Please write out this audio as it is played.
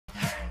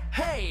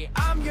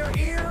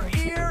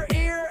your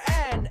ear,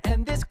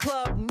 and this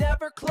club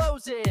never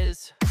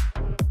closes.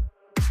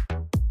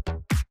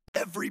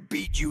 Every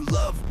beat you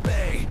love,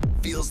 Bay,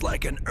 feels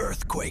like an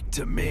earthquake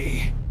to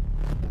me.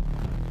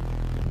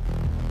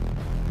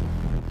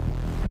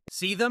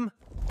 See them?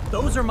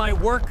 Those are my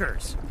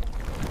workers.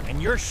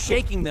 And you're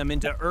shaking them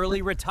into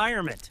early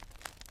retirement.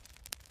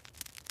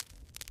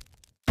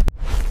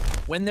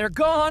 When they're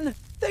gone,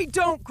 they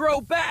don't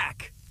grow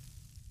back.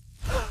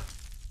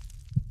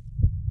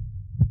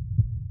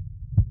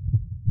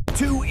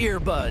 2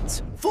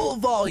 earbuds, full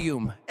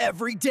volume,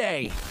 every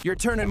day. You're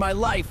turning my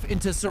life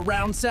into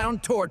surround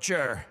sound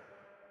torture.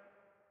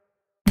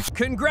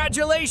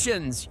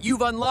 Congratulations!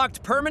 You've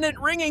unlocked permanent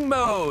ringing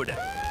mode!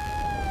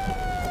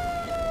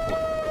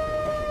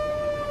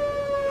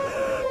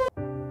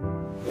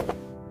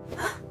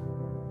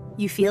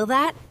 You feel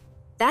that?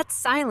 That's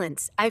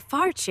silence. I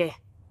farche,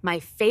 my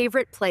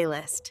favorite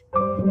playlist.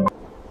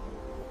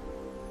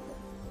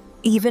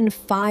 Even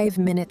 5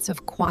 minutes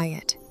of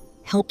quiet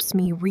helps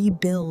me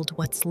rebuild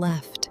what's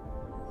left.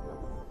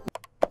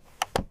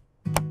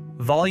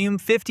 Volume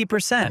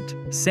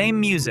 50%, same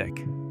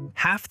music,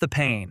 half the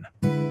pain.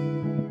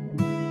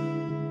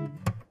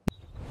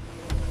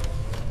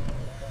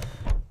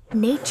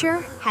 Nature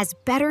has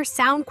better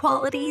sound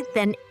quality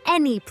than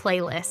any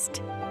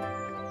playlist.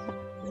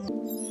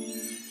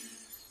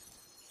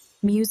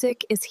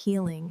 Music is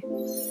healing.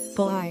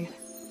 Bly.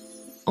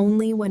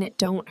 Only when it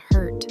don't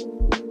hurt.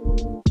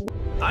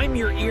 I'm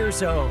your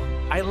earzo.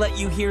 I let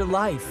you hear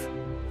life.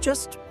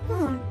 Just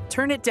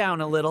turn it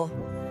down a little.